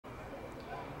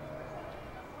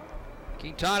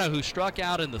Quintana, who struck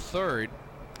out in the third,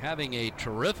 having a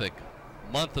terrific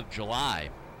month of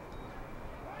July.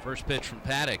 First pitch from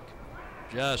Paddack,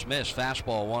 just missed,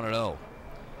 fastball 1-0.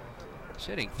 He's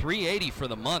hitting .380 for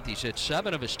the month. He's hit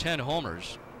 7 of his 10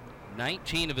 homers,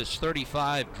 19 of his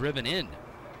 35 driven in.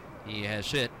 He has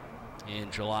hit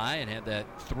in July and had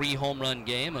that 3-home run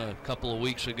game a couple of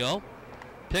weeks ago.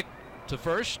 Picked to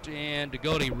first, and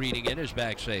Degody reading it is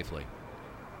back safely.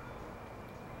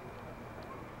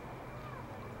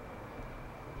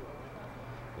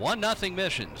 1-0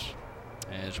 Missions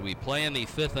as we play in the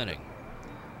 5th inning.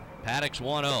 Paddack's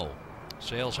 1-0.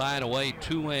 Sails high and away,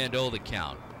 2-0 the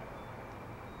count.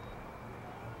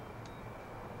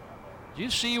 Do you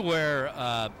see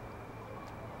where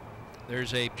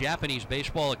there's a Japanese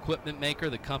baseball equipment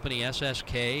maker, the company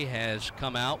SSK, has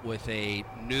come out with a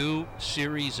new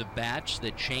series of bats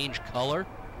that change color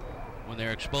when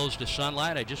they're exposed to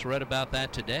sunlight? I just read about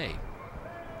that today.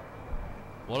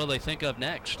 What do they think of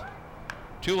next?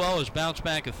 2-0 is bounced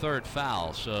back a third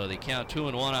foul, so they count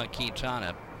 2-1 on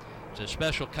Quintana. It's a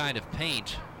special kind of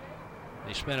paint.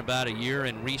 They spent about a year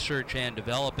in research and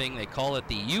developing. They call it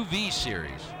the UV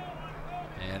series.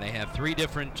 And they have 3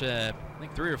 different, I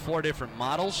think 3 or 4 different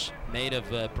models made of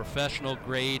professional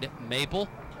grade maple.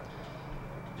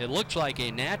 It looks like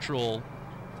a natural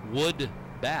wood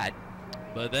bat,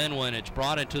 but then when it's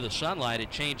brought into the sunlight, it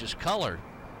changes color.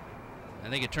 I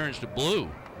think it turns to blue,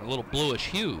 a little bluish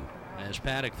hue, as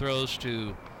Paddack throws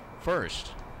to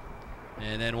first.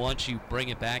 And then once you bring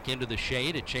it back into the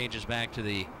shade, it changes back to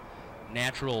the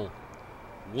natural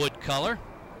wood color.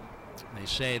 They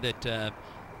say that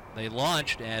they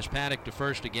launched as Paddack to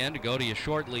first again. Degody, a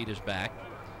short lead, is back.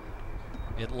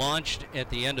 It launched at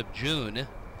the end of June,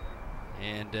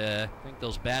 and I think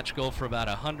those bats go for about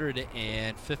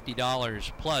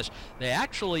 $150 plus. They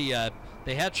actually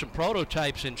they had some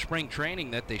prototypes in spring training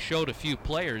that they showed a few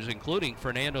players, including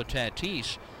Fernando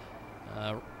Tatis.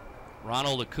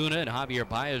 Ronald Acuna and Javier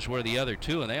Baez were the other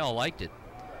 2, and they all liked it.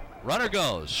 Runner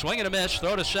goes, swing and a miss,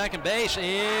 throw to second base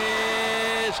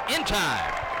is in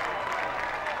time.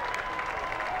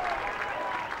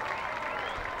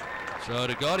 So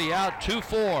Degody out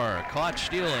 2-4, caught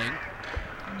stealing.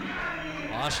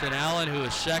 Austin Allen, who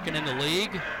is second in the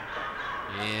league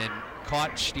in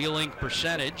caught stealing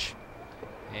percentage.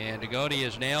 And Degody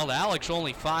is nailed. Alex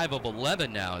only 5 of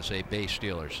 11 now as a base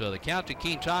stealer. So the count to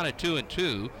Quintana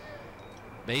 2-2.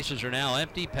 Bases are now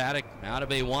empty. Paddack out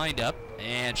of a windup.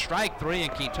 And strike 3,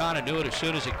 and Quintana knew it as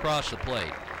soon as he crossed the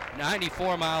plate.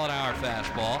 94-mile-an-hour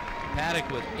fastball. Paddack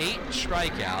with 8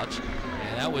 strikeouts,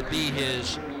 and that would be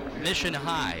his mission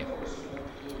high.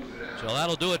 So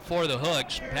that'll do it for the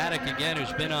Hooks. Paddack again,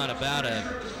 who's been on about a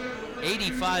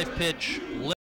 85-pitch